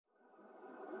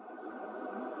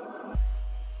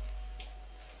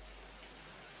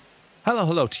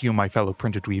Hello to you, my fellow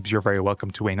printer dweebs. You're very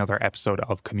welcome to another episode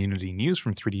of Community News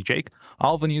from 3D Jake.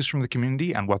 All the news from the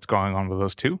community and what's going on with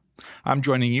us too. I'm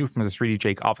joining you from the 3D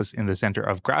Jake office in the center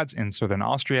of Graz in southern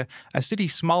Austria, a city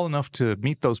small enough to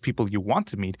meet those people you want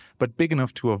to meet, but big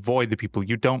enough to avoid the people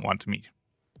you don't want to meet.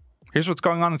 Here's what's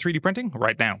going on in 3D printing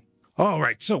right now.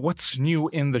 Alright, so what's new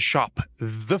in the shop?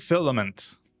 The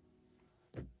Filament.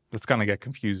 That's gonna get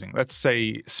confusing. Let's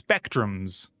say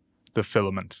Spectrum's The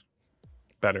Filament.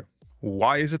 Better.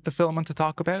 Why is it the Filament to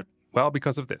talk about? Well,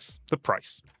 because of this, the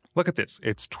price. Look at this,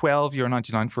 it's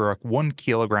 €12.99 for a 1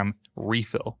 kilogram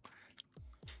refill.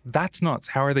 That's nuts.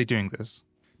 How are they doing this?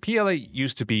 PLA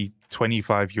used to be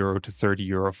 €25 to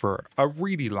 €30 for a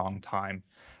really long time,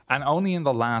 and only in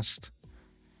the last,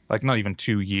 not even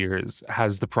 2 years,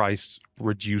 has the price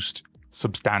reduced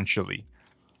substantially.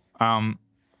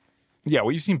 Yeah,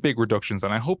 we've seen big reductions,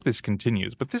 and I hope this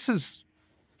continues, but this is,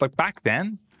 back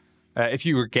then, if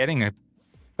you were getting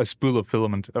a spool of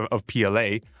filament of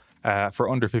PLA for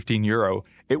under €15,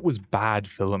 it was bad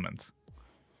filament.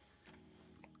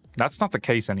 That's not the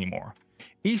case anymore.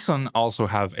 FLSUN also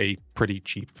have a pretty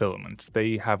cheap filament.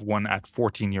 They have one at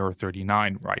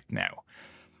 €14.39 right now.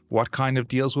 What kind of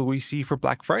deals will we see for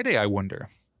Black Friday, I wonder?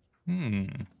 I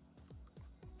mean,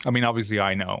 obviously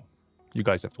I know. You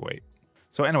guys have to wait.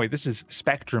 So anyway, this is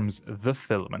Spectrum's The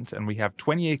Filament, and we have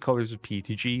 28 colors of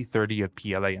PETG, 30 of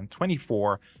PLA, and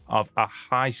 24 of a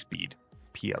high-speed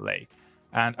PLA.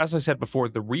 And as I said before,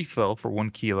 the refill for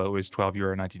 1 kilo is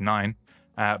 €12.99,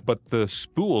 but the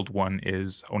spooled one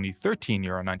is only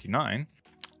 €13.99,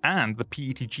 and the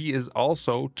PETG is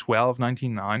also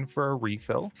 $12.99 for a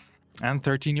refill, and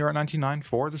 €13.99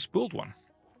 for the spooled one.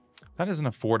 That is an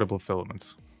affordable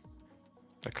filament.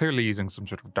 They're clearly using some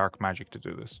sort of dark magic to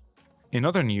do this. In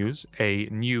other news, a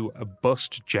new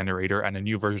bust generator and a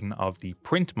new version of the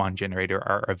Printmon generator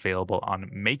are available on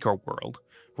Makerworld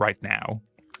right now.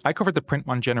 I covered the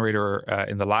Printmon generator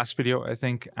in the last video, I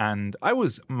think, and I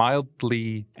was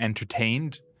mildly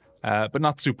entertained, but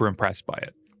not super impressed by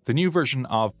it. The new version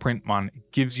of Printmon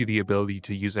gives you the ability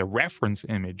to use a reference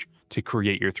image to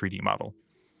create your 3D model.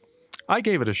 I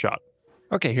gave it a shot.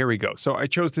 Okay, here we go. So I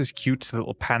chose this cute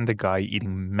little panda guy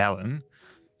eating melon.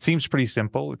 Seems pretty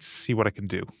simple. Let's see what I can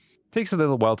do. Takes a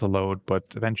little while to load, but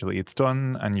eventually it's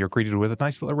done and you're greeted with a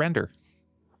nice little render.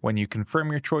 When you confirm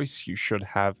your choice, you should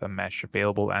have a mesh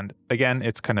available, and again,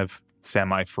 it's kind of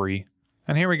semi-free.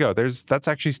 And here we go. That's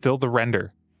actually still the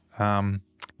render.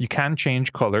 You can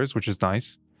change colors, which is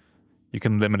nice. You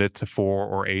can limit it to 4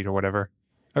 or 8 or whatever.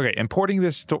 Okay, importing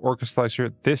this to Orca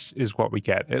Slicer, this is what we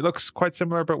get. It looks quite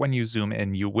similar, but when you zoom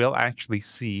in, you will actually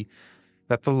see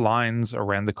that the lines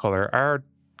around the color are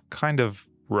kind of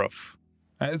rough.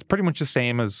 It's pretty much the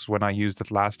same as when I used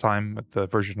it last time with the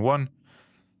version 1.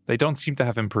 They don't seem to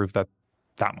have improved that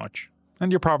much.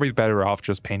 And you're probably better off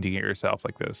just painting it yourself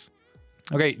like this.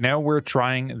 Okay, now we're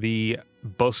trying the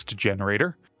bust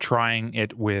generator. Trying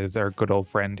it with our good old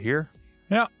friend here.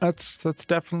 Yeah, that's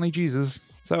definitely Jesus.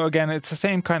 So again, it's the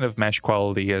same kind of mesh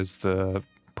quality as the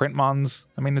Printmons.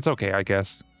 I mean, it's okay, I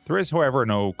guess. There is, however,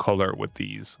 no color with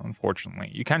these,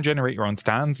 unfortunately. You can generate your own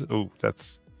stands. Oh,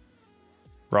 that's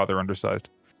rather undersized.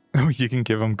 Oh, you can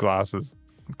give him glasses.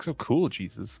 Looks so cool,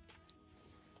 Jesus.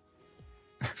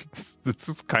 This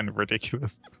is kind of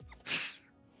ridiculous.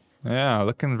 Yeah,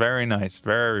 looking very nice.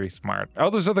 Very smart. Oh,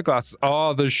 there's other glasses.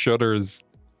 Oh, the shutters.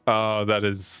 Oh, that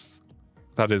is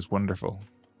wonderful.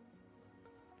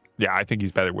 Yeah, I think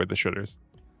he's better with the shutters.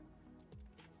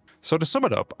 So to sum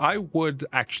it up, I would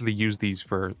actually use these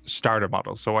for starter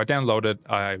models. So I download it,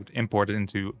 I would import it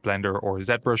into Blender or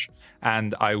ZBrush,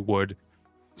 and I would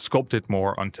sculpt it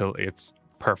more until it's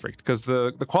perfect. Because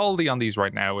the quality on these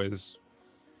right now is,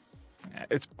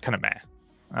 it's kind of meh.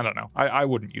 I don't know. I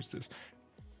wouldn't use this.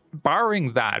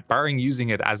 Barring using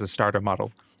it as a starter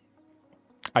model,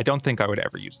 I don't think I would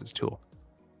ever use this tool.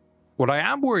 What I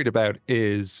am worried about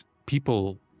is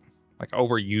people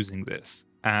overusing this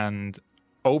and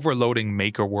overloading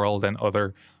Makerworld and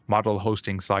other model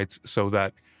hosting sites so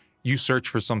that you search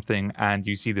for something and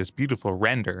you see this beautiful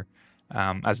render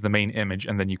as the main image,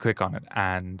 and then you click on it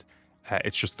and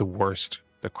it's just the worst,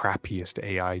 the crappiest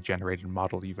AI generated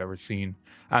model you've ever seen.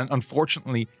 And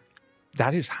unfortunately,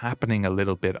 that is happening a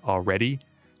little bit already.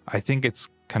 I think it's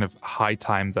kind of high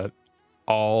time that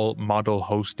all model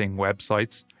hosting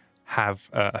websites have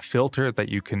a filter that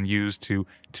you can use to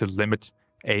limit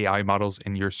AI models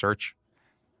in your search.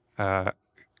 Yeah,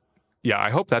 I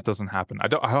hope that doesn't happen.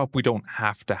 I hope we don't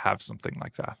have to have something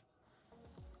like that.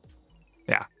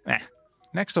 Yeah.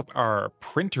 Next up are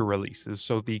printer releases.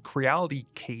 So the Creality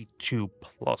K2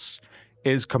 Plus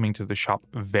is coming to the shop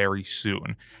very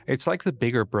soon. It's like the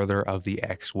bigger brother of the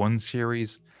X1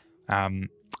 series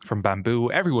from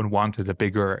Bamboo. Everyone wanted a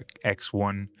bigger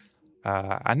X1,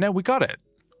 and now we got it,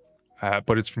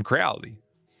 but it's from Creality.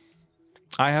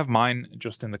 I have mine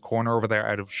just in the corner over there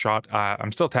out of shot.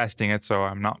 I'm still testing it, so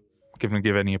I'm not going to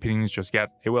give any opinions just yet.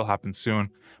 It will happen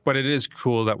soon, but it is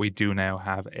cool that we do now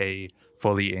have a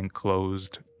fully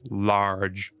enclosed,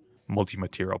 large,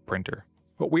 multi-material printer.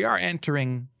 But we are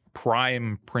entering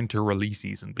prime printer release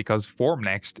season because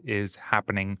Formnext is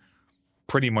happening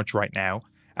pretty much right now,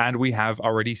 and we have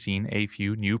already seen a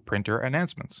few new printer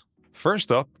announcements.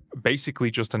 First up, basically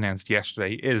just announced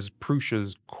yesterday, is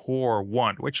Prusa's Core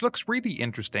One, which looks really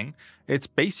interesting. It's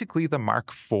basically the Mark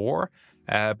IV,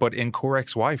 but in Core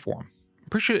XY form.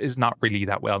 Prusa is not really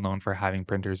that well known for having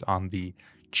printers on the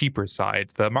cheaper side.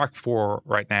 The Mark IV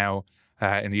right now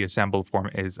in the assembled form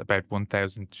is about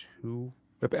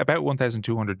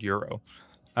 1,200 euro.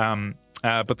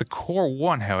 But the Core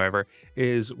One, however,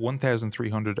 is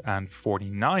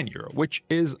 1,349 euro, which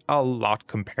is a lot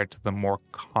compared to the more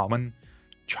common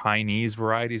Chinese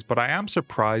varieties, but I am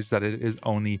surprised that it is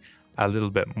only a little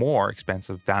bit more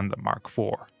expensive than the Mark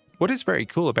IV. What is very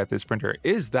cool about this printer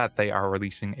is that they are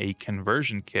releasing a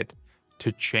conversion kit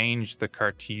to change the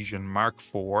Cartesian Mark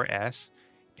IV's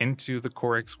into the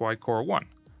Core XY Core One.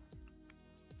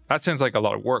 That sounds like a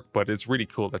lot of work, but it's really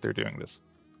cool that they're doing this.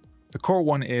 The Core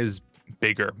One is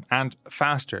bigger and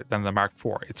faster than the Mark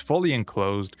IV. It's fully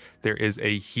enclosed. There is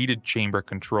a heated chamber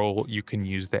control. You can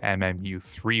use the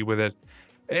MMU3 with it.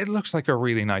 It looks like a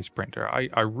really nice printer.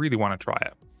 I really want to try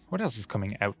it. What else is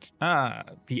coming out?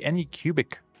 The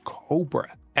Anycubic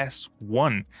Kobra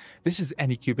S1. This is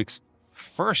Anycubic's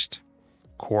first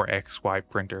Core XY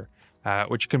printer,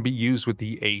 which can be used with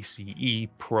the ACE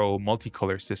Pro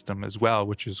multicolor system as well,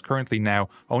 which is currently now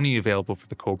only available for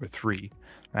the Kobra 3.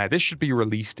 This should be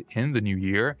released in the new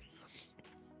year.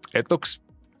 It looks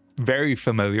very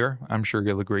familiar, I'm sure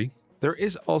you'll agree. There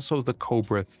is also the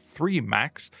Kobra 3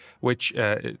 Max, which,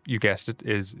 you guessed it,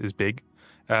 is big.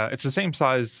 It's the same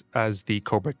size as the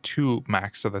Kobra 2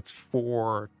 Max, so that's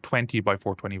 420 by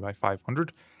 420 by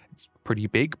 500. It's pretty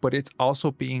big, but it's also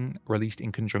being released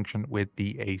in conjunction with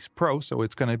the Ace Pro, so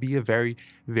it's going to be a very,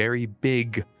 very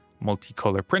big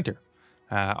multicolor printer.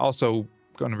 Also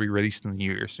going to be released in the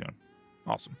new year soon.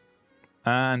 Awesome.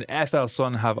 And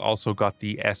FLSUN have also got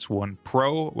the S1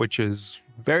 Pro, which is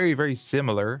very, very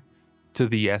similar to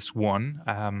the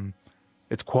S1.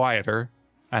 It's quieter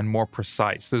and more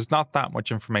precise. There's not that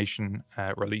much information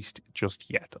released just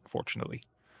yet, unfortunately.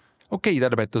 Okay,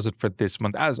 that about does it for this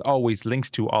month. As always, links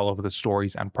to all of the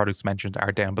stories and products mentioned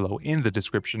are down below in the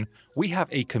description. We have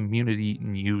a community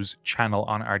news channel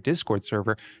on our Discord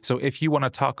server, so if you want to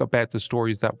talk about the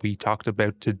stories that we talked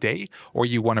about today, or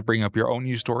you want to bring up your own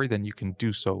news story, then you can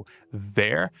do so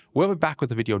there. We'll be back with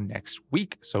a video next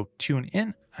week, so tune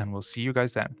in, and we'll see you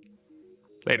guys then.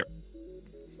 Later.